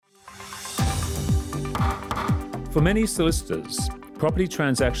For many solicitors, property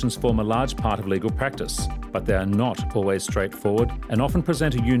transactions form a large part of legal practice, but they are not always straightforward and often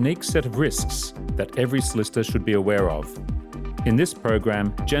present a unique set of risks that every solicitor should be aware of. In this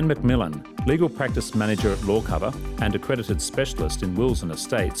program, Jen McMillan, Legal Practice Manager at LawCover and accredited specialist in wills and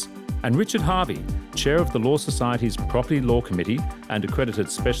estates, and Richard Harvey, Chair of the Law Society's Property Law Committee and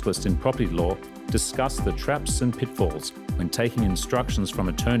accredited specialist in property law, discuss the traps and pitfalls when taking instructions from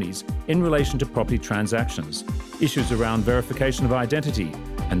attorneys in relation to property transactions, issues around verification of identity,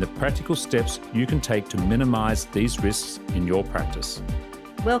 and the practical steps you can take to minimise these risks in your practice.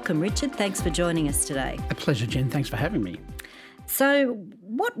 Welcome, Richard. Thanks for joining us today. A pleasure, Jen. Thanks for having me. So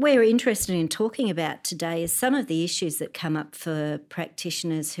what we're interested in talking about today is some of the issues that come up for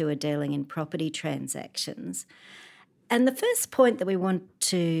practitioners who are dealing in property transactions. And the first point that we want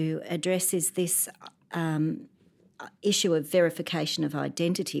to address is this issue of verification of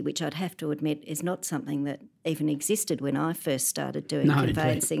identity, which I'd have to admit is not something that even existed when I first started doing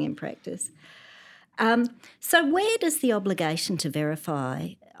conveyancing in practice. So where does the obligation to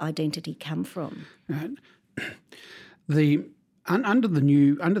verify identity come from? Right. Under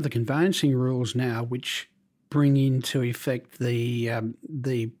the conveyancing rules now, which bring into effect the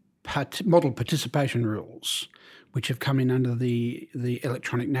model participation rules, which have come in under the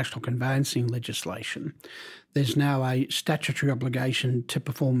electronic national conveyancing legislation, there's now a statutory obligation to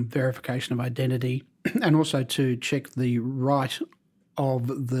perform verification of identity and also to check the right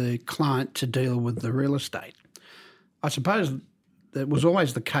of the client to deal with the real estate. I suppose it was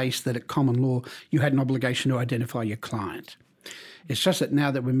always the case that at common law you had an obligation to identify your client. It's just that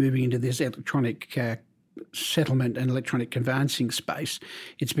now that we're moving into this electronic settlement and electronic conveyancing space,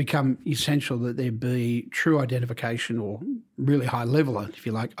 it's become essential that there be true identification, or really high level, if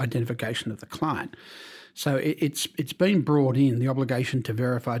you like, identification of the client. So it's been brought in, the obligation to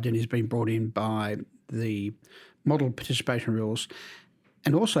verify identity has been brought in by the model participation rules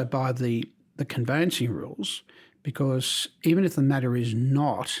and also by the conveyancing rules, because even if the matter is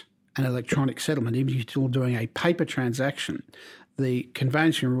not an electronic settlement, even if you're still doing a paper transaction, the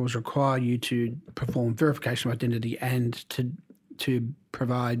conveyancing rules require you to perform verification of identity and to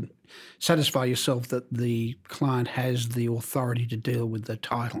satisfy yourself that the client has the authority to deal with the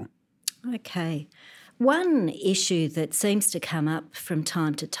title. Okay. One issue that seems to come up from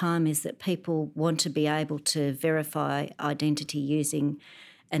time to time is that people want to be able to verify identity using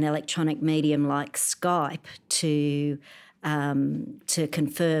an electronic medium like Skype to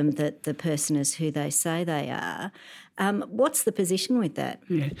confirm that the person is who they say they are. What's the position with that?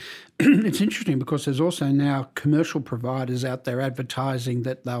 Yeah. It's interesting because there's also now commercial providers out there advertising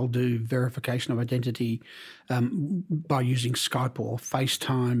that they'll do verification of identity by using Skype or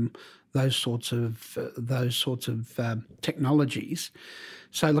FaceTime, those sorts of technologies.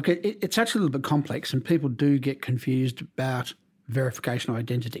 So look, it's actually a little bit complex, and people do get confused about verification of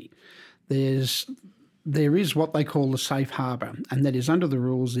identity. There is what they call the safe harbour, and that is under the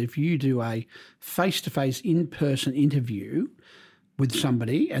rules if you do a face-to-face in-person interview with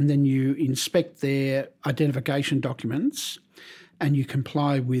somebody and then you inspect their identification documents and you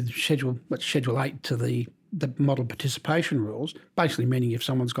comply with Schedule 8 to the model participation rules, basically meaning if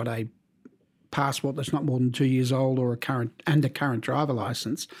someone's got a passport that's not more than 2 years old or a current driver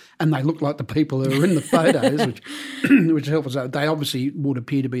licence, and they look like the people who are in the photos, which helps us out, they obviously would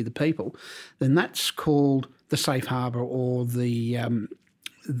appear to be the people, then that's called the safe harbour or the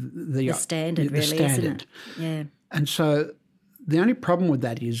standard, really, standard. Isn't it? Yeah. And so the only problem with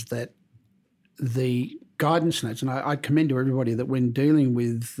that is that the guidance notes, and I commend to everybody that when dealing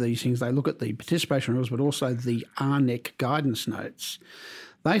with these things, they look at the participation rules, but also the RNEC guidance notes.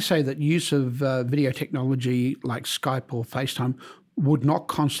 They say that use of video technology like Skype or FaceTime would not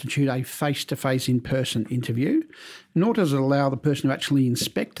constitute a face-to-face in-person interview, nor does it allow the person to actually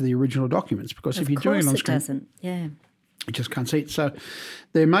inspect the original documents, because if you're doing it on screen, doesn't. Yeah. You just can't see it. So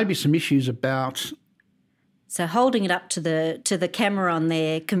there may be some issues about. So holding it up to the camera on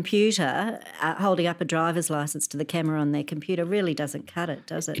their computer, holding up a driver's licence to the camera on their computer really doesn't cut it,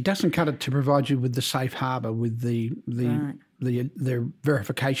 does it? It doesn't cut it to provide you with the safe harbour, with the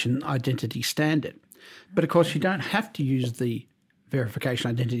verification identity standard. But of course, you don't have to use the verification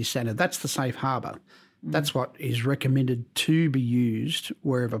identity standard. That's the safe harbour. That's what is recommended to be used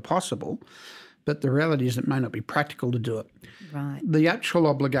wherever possible. But the reality is it may not be practical to do it. Right. The actual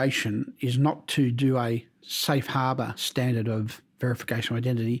obligation is not to do a safe harbour standard of verification of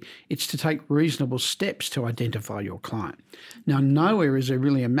identity. It's to take reasonable steps to identify your client. Now, nowhere is there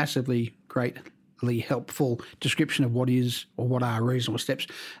really a massively great particularly helpful description of what is or what are reasonable steps.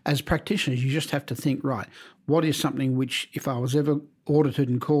 As practitioners, you just have to think, right, what is something which, if I was ever audited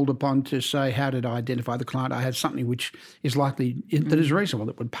and called upon to say, how did I identify the client, I have something which is likely, that is reasonable,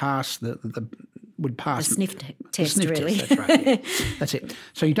 that would pass the sniff test, really. Test, that's right. Yeah. That's it.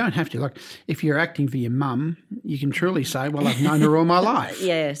 So you don't have to. Like, if you're acting for your mum, you can truly say, well, I've known her all my life.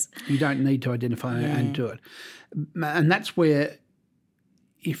 Yes. You don't need to identify her and do it. And that's where,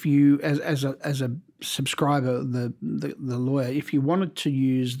 if you, as a subscriber, the lawyer, if you wanted to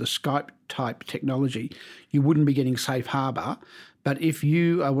use the Skype type technology, you wouldn't be getting safe harbour. But if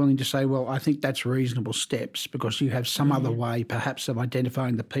you are willing to say, well, I think that's reasonable steps because you have some other way, perhaps, of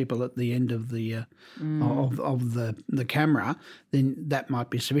identifying the people at the end of the of the camera, then that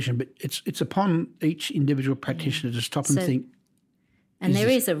might be sufficient. But it's upon each individual practitioner to stop and think. And there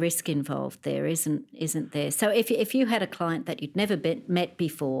is a risk involved there, isn't there? So if you had a client that you'd never met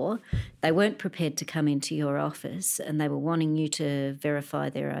before, they weren't prepared to come into your office and they were wanting you to verify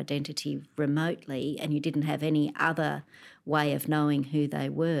their identity remotely and you didn't have any other way of knowing who they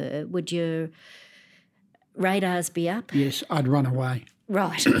were, would your radars be up? Yes, I'd run away.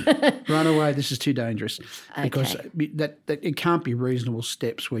 Right. Run away, this is too dangerous. Okay. Because that it can't be reasonable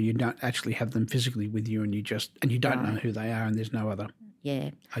steps where you don't actually have them physically with you and you don't know who they are and there's no other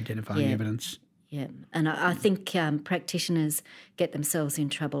identifying evidence. Yeah, and I think practitioners get themselves in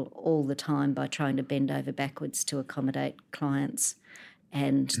trouble all the time by trying to bend over backwards to accommodate clients,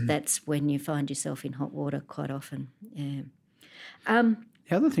 and that's when you find yourself in hot water quite often. Yeah. The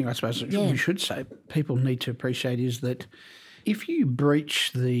other thing I suppose we should say people need to appreciate is that if you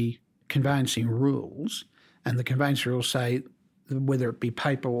breach the conveyancing rules, and the conveyancing rules say whether it be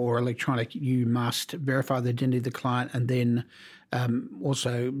paper or electronic, you must verify the identity of the client and then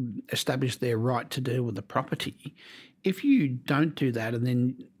also establish their right to deal with the property. If you don't do that and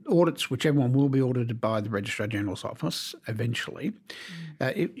then audits, which everyone will be audited by the Registrar General's office eventually,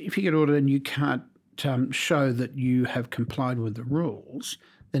 if you get audited and you can't show that you have complied with the rules,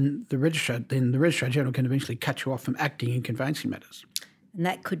 then the Registrar General can eventually cut you off from acting in conveyancing matters. And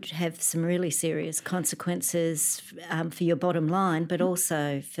that could have some really serious consequences for your bottom line, but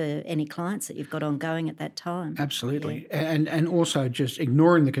also for any clients that you've got ongoing at that time. Absolutely. Yeah. And also just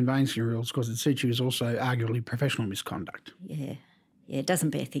ignoring the conveyancing rules because in situ is also arguably professional misconduct. Yeah. Yeah, it doesn't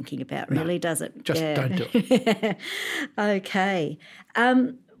bear thinking about really, does it? Just don't do it. Okay.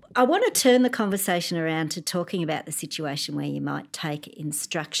 I want to turn the conversation around to talking about the situation where you might take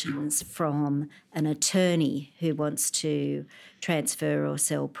instructions from an attorney who wants to transfer or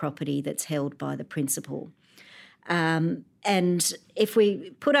sell property that's held by the principal. And if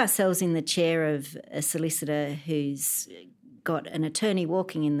we put ourselves in the chair of a solicitor who's got an attorney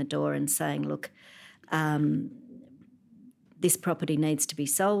walking in the door and saying, look, this property needs to be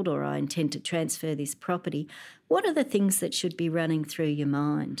sold or I intend to transfer this property, what are the things that should be running through your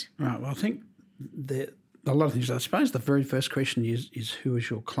mind? Right, well, I think a lot of things. I suppose the very first question is who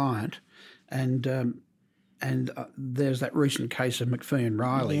is your client? And there's that recent case of McPhee and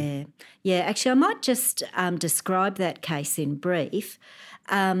Riley. Yeah. Actually, I might just describe that case in brief.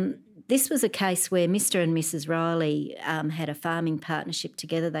 This was a case where Mr. and Mrs. Riley had a farming partnership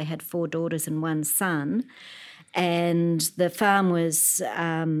together. They had 4 daughters and 1 son. And the farm was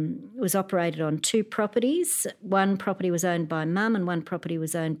operated on 2 properties. One property was owned by Mum and one property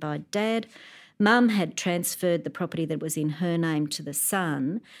was owned by Dad. Mum had transferred the property that was in her name to the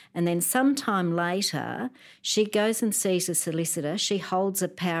son, and then sometime later she goes and sees a solicitor. She holds a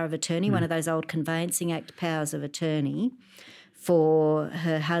power of attorney, one of those old Conveyancing Act powers of attorney, for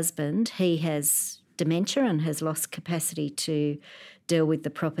her husband. He has dementia and has lost capacity to deal with the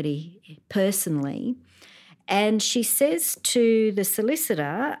property personally. And she says to the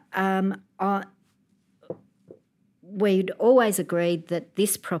solicitor, we'd always agreed that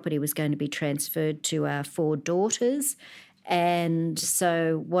this property was going to be transferred to our 4 daughters, and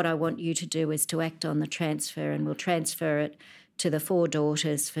so what I want you to do is to act on the transfer, and we'll transfer it to the 4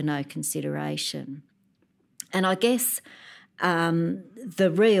 daughters for no consideration. And I guess there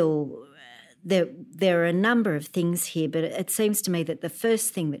are a number of things here, but it seems to me that the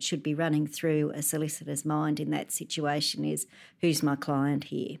first thing that should be running through a solicitor's mind in that situation is, who's my client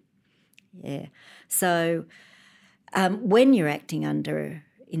here? Yeah. So when you're acting under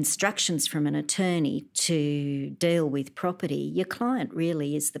instructions from an attorney to deal with property, your client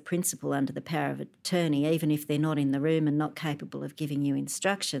really is the principal under the power of attorney, even if they're not in the room and not capable of giving you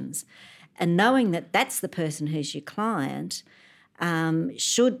instructions. And knowing that that's the person who's your client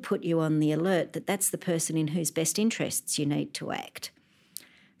should put you on the alert that that's the person in whose best interests you need to act.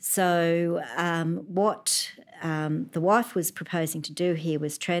 So what the wife was proposing to do here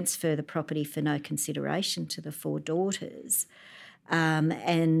was transfer the property for no consideration to the 4 daughters.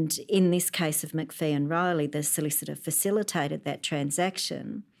 And in this case of McPhee and Riley, the solicitor facilitated that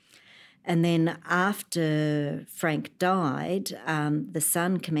transaction. And then after Frank died, the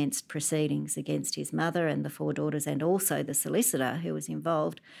son commenced proceedings against his mother and the 4 daughters, and also the solicitor who was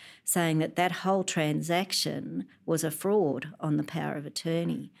involved, saying that that whole transaction was a fraud on the power of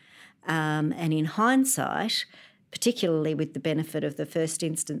attorney. And in hindsight, particularly with the benefit of the first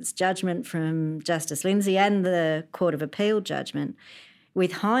instance judgment from Justice Lindsay and the Court of Appeal judgment,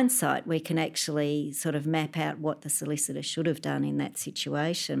 with hindsight we can actually sort of map out what the solicitor should have done in that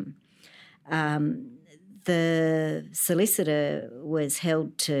situation. The solicitor was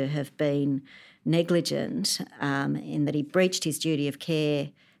held to have been negligent in that he breached his duty of care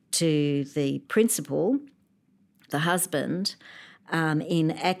to the principal, the husband,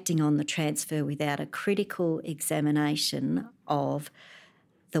 in acting on the transfer without a critical examination of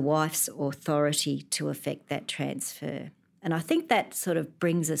the wife's authority to effect that transfer. And I think that sort of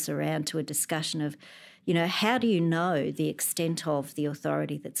brings us around to a discussion of, you know, how do you know the extent of the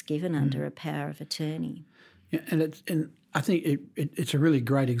authority that's given under a power of attorney? Yeah, and I think it's a really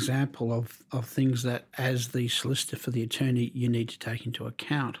great example of things that, as the solicitor for the attorney, you need to take into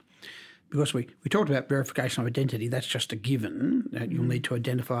account. Because we talked about verification of identity, that's just a given. You'll need to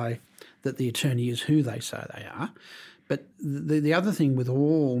identify that the attorney is who they say they are. But the other thing with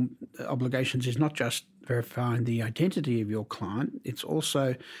all obligations is not just verifying the identity of your client, it's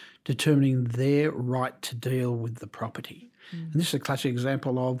also determining their right to deal with the property. And this is a classic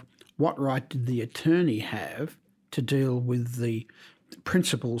example of what right did the attorney have to deal with the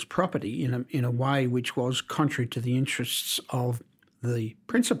principal's property in a way which was contrary to the interests of the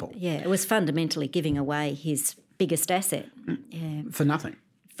principal. Yeah, it was fundamentally giving away his biggest asset. Yeah. For nothing.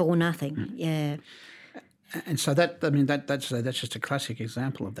 For nothing, yeah. And so that's just a classic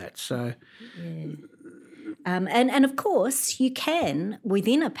example of that. So, yeah. And of course, you can,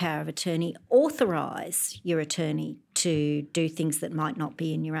 within a power of attorney, authorise your attorney to do things that might not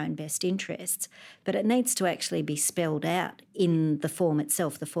be in your own best interests, but it needs to actually be spelled out in the form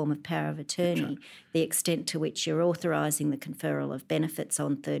itself, the form of power of attorney, the extent to which you're authorising the conferral of benefits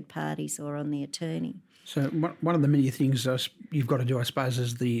on third parties or on the attorney. So one of the many things you've got to do, I suppose,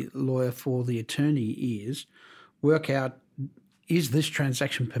 as the lawyer for the attorney is work out, is this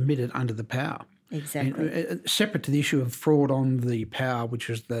transaction permitted under the power? Exactly. And, separate to the issue of fraud on the power, which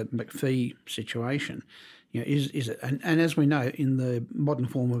is the McPhee situation, you know, is it? And as we know, in the modern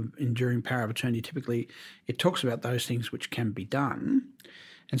form of enduring power of attorney, typically it talks about those things which can be done.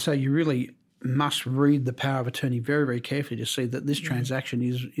 And so you really must read the power of attorney very, very carefully to see that this transaction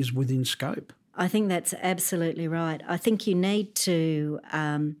is within scope. I think that's absolutely right. I think you need to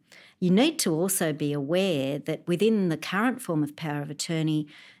also be aware that within the current form of power of attorney,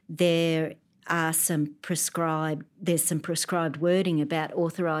 there's some prescribed wording about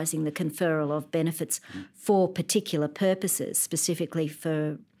authorising the conferral of benefits for particular purposes, specifically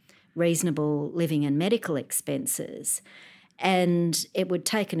for reasonable living and medical expenses. And it would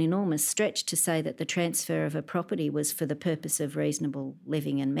take an enormous stretch to say that the transfer of a property was for the purpose of reasonable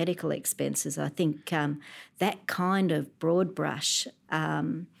living and medical expenses. I think that kind of broad brush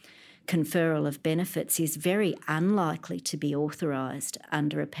conferral of benefits is very unlikely to be authorised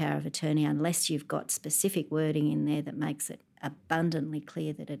under a power of attorney unless you've got specific wording in there that makes it abundantly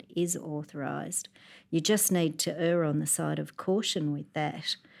clear that it is authorised. You just need to err on the side of caution with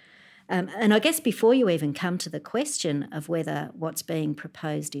that. And I guess before you even come to the question of whether what's being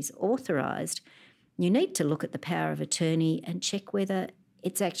proposed is authorised, you need to look at the power of attorney and check whether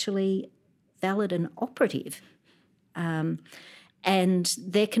it's actually valid and operative. And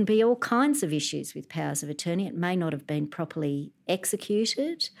there can be all kinds of issues with powers of attorney. It may not have been properly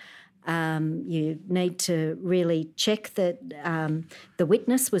executed. You need to really check that the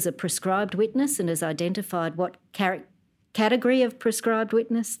witness was a prescribed witness and has identified what category of prescribed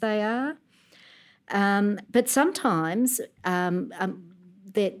witness they are. But sometimes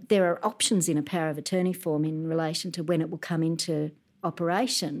there are options in a power of attorney form in relation to when it will come into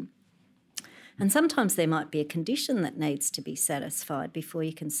operation. And sometimes there might be a condition that needs to be satisfied before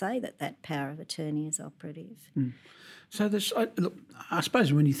you can say that that power of attorney is operative. So look, I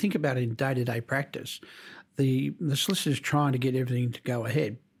suppose when you think about it in day-to-day practice, the solicitor's trying to get everything to go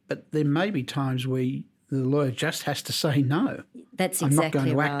ahead, but there may be times where the lawyer just has to say no. That's I'm exactly not going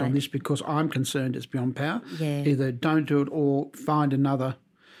to right. act on this because I'm concerned it's beyond power. Yeah. Either don't do it or find another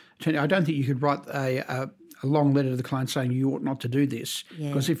attorney. I don't think you could write a a long letter to the client saying you ought not to do this. Yeah.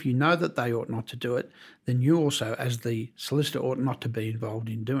 Because if you know that they ought not to do it, then you also, as the solicitor, ought not to be involved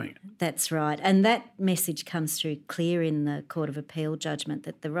in doing it. That's right. And that message comes through clear in the Court of Appeal judgment,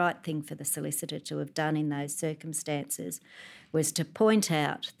 that the right thing for the solicitor to have done in those circumstances was to point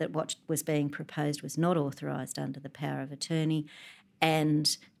out that what was being proposed was not authorised under the power of attorney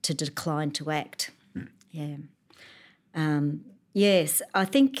and to decline to act. Yeah. Yes, I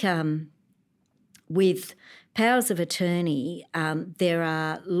think with powers of attorney, there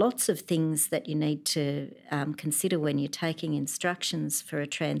are lots of things that you need to consider when you're taking instructions for a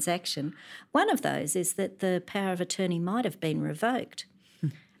transaction. One of those is that the power of attorney might have been revoked.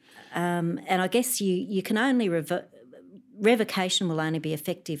 And I guess you can only revocation will only be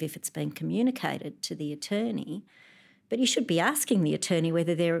effective if it's been communicated to the attorney, but you should be asking the attorney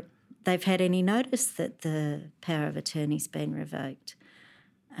whether they've had any notice that the power of attorney's been revoked.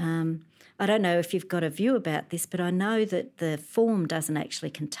 I don't know if you've got a view about this, but I know that the form doesn't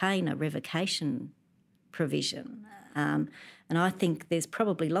actually contain a revocation provision. And I think there's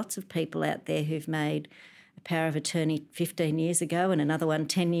probably lots of people out there who've made a power of attorney 15 years ago and another one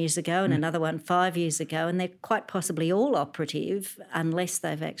 10 years ago and another one 5 years ago, and they're quite possibly all operative unless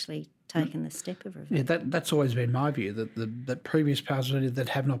they've actually taken the step of revoke. Yeah, that's always been my view, that previous powers of attorney that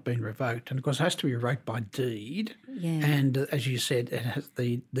have not been revoked, and of course it has to be revoked by deed, and as you said,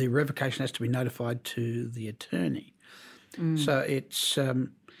 the revocation has to be notified to the attorney. So it's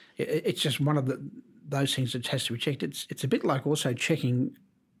just one of those things that has to be checked. It's a bit like also checking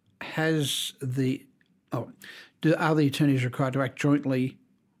are the attorneys required to act jointly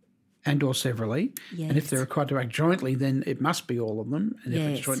and or severally? Yes. And if they're required to act jointly, then it must be all of them. And if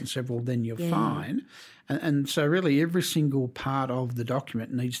it's joint and several, then you're fine. And so really every single part of the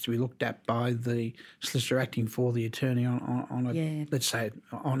document needs to be looked at by the solicitor acting for the attorney on let's say,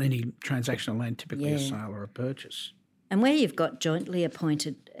 on any transaction of land, typically a sale or a purchase. And where you've got jointly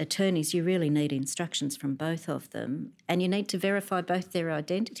appointed attorneys, you really need instructions from both of them, and you need to verify both their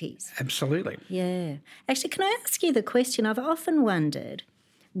identities. Absolutely. Yeah. Actually, can I ask you the question? I've often wondered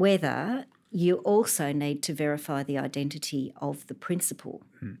whether you also need to verify the identity of the principal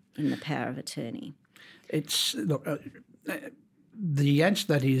in the power of attorney. The answer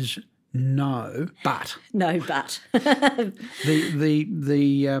to that is no, but. No, but.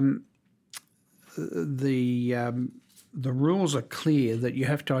 The rules are clear that you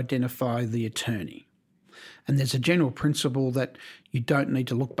have to identify the attorney. And there's a general principle that you don't need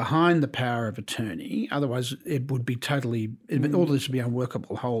to look behind the power of attorney, otherwise it would be all this would be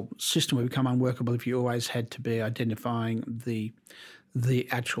unworkable. The whole system would become unworkable if you always had to be identifying the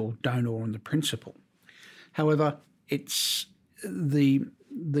actual donor and the principal. However, it's the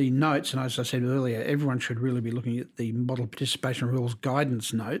notes, and as I said earlier, everyone should really be looking at the Model Participation Rules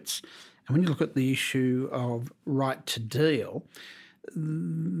guidance notes. And when you look at the issue of right to deal,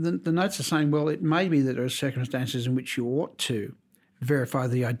 the notes are saying, well, it may be that there are circumstances in which you ought to verify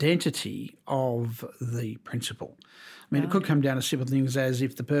the identity of the principal. I mean, it could come down to simple things as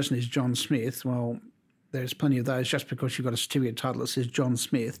if the person is John Smith, well, there's plenty of those. Just because you've got a certificate title that says John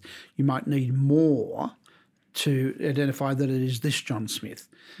Smith, you might need more to identify that it is this John Smith.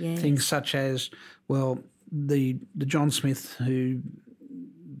 Yes. Things such as, well, the John Smith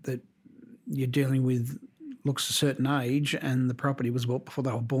that you're dealing with looks a certain age and the property was bought before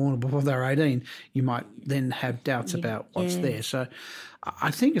they were born or before they were 18, you might then have doubts about what's there. So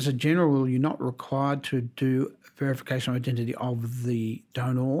I think as a general rule, you're not required to do verification of identity of the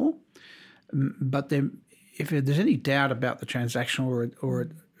donor, but then if there's any doubt about the transaction or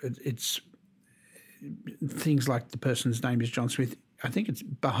it's things like the person's name is John Smith, I think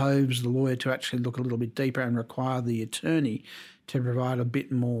it behoves the lawyer to actually look a little bit deeper and require the attorney to provide a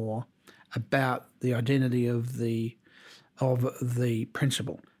bit more about the identity of the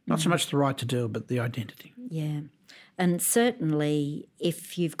principal. Not so much the right to deal, but the identity. Yeah. And certainly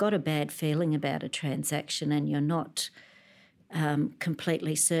if you've got a bad feeling about a transaction and you're not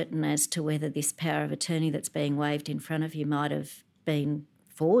completely certain as to whether this power of attorney that's being waived in front of you might have been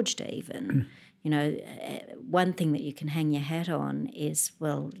forged even, one thing that you can hang your hat on is,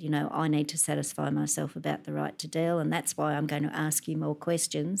 well, I need to satisfy myself about the right to deal, and that's why I'm going to ask you more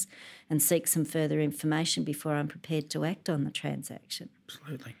questions and seek some further information before I'm prepared to act on the transaction.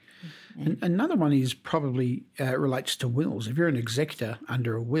 Absolutely. Yeah. And another one is probably relates to wills. If you're an executor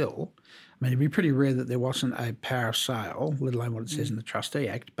under a will, I mean, it'd be pretty rare that there wasn't a power of sale, let alone what it says in the Trustee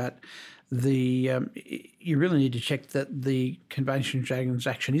Act, but you really need to check that the conveyancing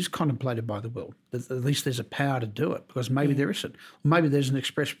transaction is contemplated by the will, that at least there's a power to do it, because maybe there isn't. Maybe there's an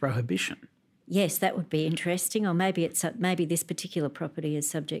express prohibition. Yes, that would be interesting. Or maybe maybe this particular property is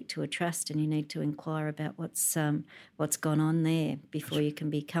subject to a trust, and you need to inquire about what's gone on there before you can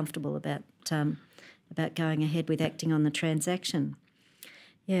be comfortable about going ahead with acting on the transaction.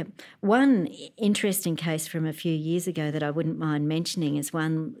 Yeah. One interesting case from a few years ago that I wouldn't mind mentioning is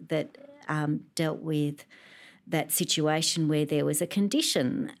one that dealt with that situation where there was a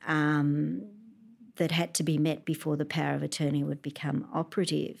condition that had to be met before the power of attorney would become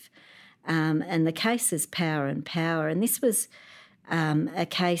operative. And the case is Power and Power. And this was a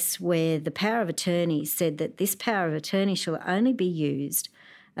case where the power of attorney said that this power of attorney shall only be used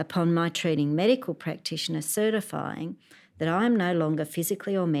upon my treating medical practitioner certifying that I am no longer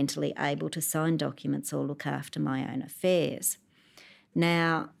physically or mentally able to sign documents or look after my own affairs.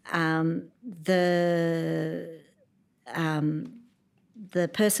 Now, the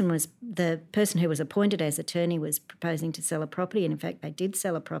person who was appointed as attorney was proposing to sell a property, and in fact they did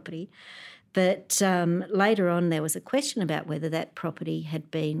sell a property. But later on there was a question about whether that property had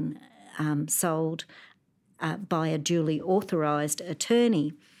been sold by a duly authorised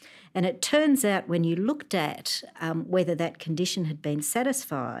attorney. And it turns out when you looked at whether that condition had been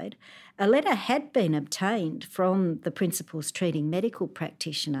satisfied, a letter had been obtained from the principal's treating medical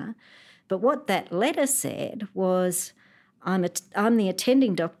practitioner. But what that letter said was, I'm the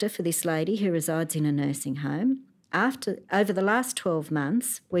attending doctor for this lady who resides in a nursing home. Over the last 12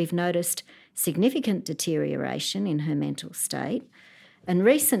 months, we've noticed significant deterioration in her mental state, and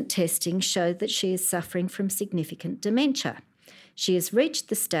recent testing showed that she is suffering from significant dementia. She has reached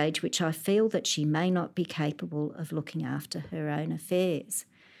the stage which I feel that she may not be capable of looking after her own affairs.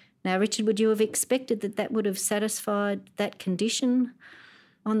 Now, Richard, would you have expected that would have satisfied that condition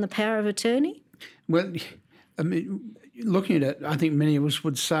on the power of attorney? Well, I mean, looking at it, I think many of us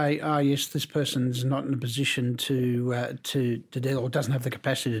would say, yes, this person's not in a position to deal or doesn't have the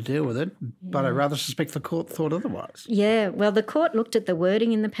capacity to deal with it, but I rather suspect the court thought otherwise. Yeah, well, the court looked at the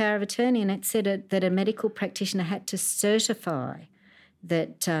wording in the power of attorney and it said that a medical practitioner had to certify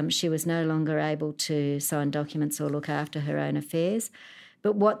that she was no longer able to sign documents or look after her own affairs.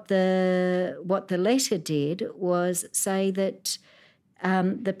 But what the letter did was say that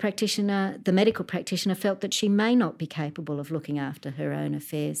the medical practitioner felt that she may not be capable of looking after her own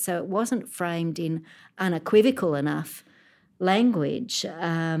affairs. So it wasn't framed in unequivocal enough language,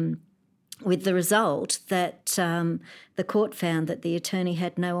 with the result that the court found that the attorney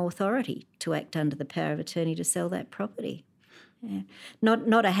had no authority to act under the power of attorney to sell that property. Yeah.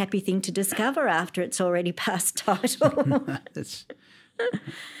 Not a happy thing to discover after it's already past title.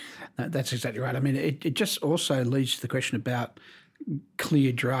 That's exactly right. I mean, it just also leads to the question about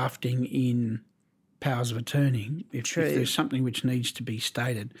clear drafting in powers of attorney. If there's something which needs to be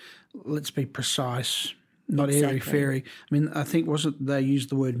stated, let's be precise, not airy-fairy. I mean, I think, they used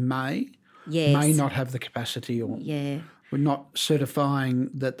the word may? Yes. May not have the capacity, or we're not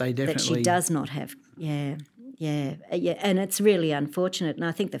certifying that they definitely... That she does not have, yeah, and it's really unfortunate. And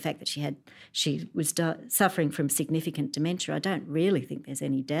I think the fact that she was suffering from significant dementia, I don't really think there's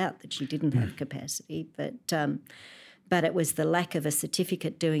any doubt that she didn't have capacity, but it was the lack of a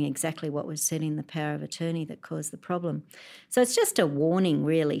certificate doing exactly what was said in the power of attorney that caused the problem. So it's just a warning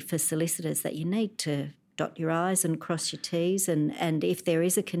really for solicitors that you need to dot your I's and cross your T's, and if there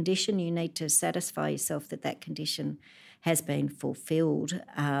is a condition, you need to satisfy yourself that condition has been fulfilled,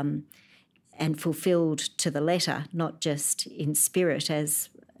 and fulfilled to the letter, not just in spirit, as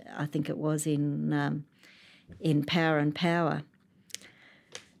I think it was in Power and Power.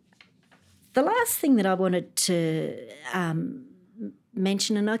 The last thing that I wanted to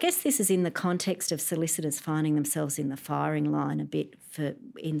mention, and I guess this is in the context of solicitors finding themselves in the firing line a bit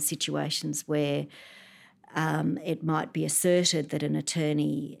in situations where it might be asserted that an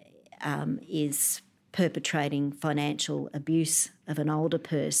attorney is perpetrating financial abuse of an older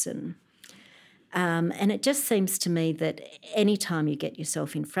person. And it just seems to me that any time you get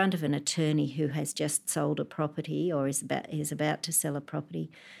yourself in front of an attorney who has just sold a property or is about to sell a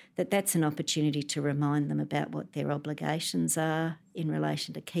property, that's an opportunity to remind them about what their obligations are in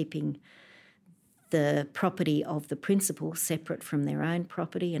relation to keeping the property of the principal separate from their own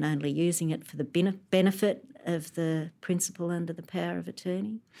property and only using it for the benefit of the principal under the power of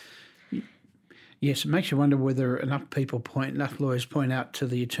attorney. Yes, it makes you wonder whether enough lawyers point out to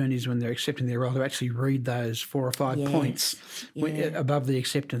the attorneys when they're accepting their role to actually read those 4 or 5 points above the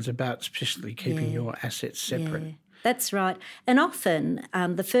acceptance about especially keeping your assets separate. Yeah. That's right. And often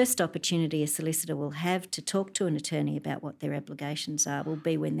the first opportunity a solicitor will have to talk to an attorney about what their obligations are will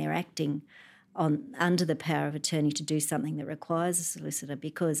be when they're acting under the power of attorney to do something that requires a solicitor,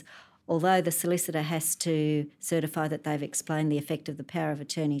 because although the solicitor has to certify that they've explained the effect of the power of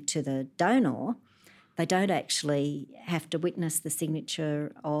attorney to the donor, they don't actually have to witness the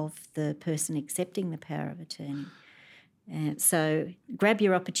signature of the person accepting the power of attorney. So grab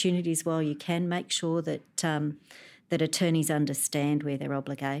your opportunities while you can. Make sure that that attorneys understand where their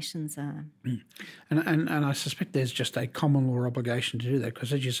obligations are. And I suspect there's just a common law obligation to do that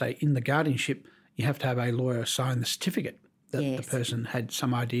because, as you say, in the guardianship, you have to have a lawyer sign the certificate that the person had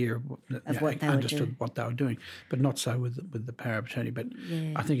some idea of what they understood what they were doing, but not so with the power of attorney. But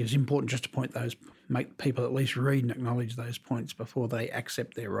I think it's important just to make people at least read and acknowledge those points before they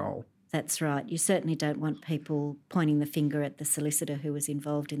accept their role. That's right. You certainly don't want people pointing the finger at the solicitor who was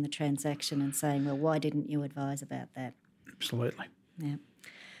involved in the transaction and saying, well, why didn't you advise about that? Absolutely. Yeah.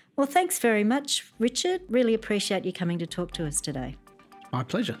 Well, thanks very much, Richard. Really appreciate you coming to talk to us today. My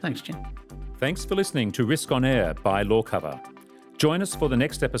pleasure. Thanks, Jen. Thanks for listening to Risk on Air by Lawcover. Join us for the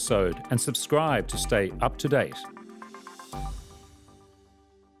next episode and subscribe to stay up to date.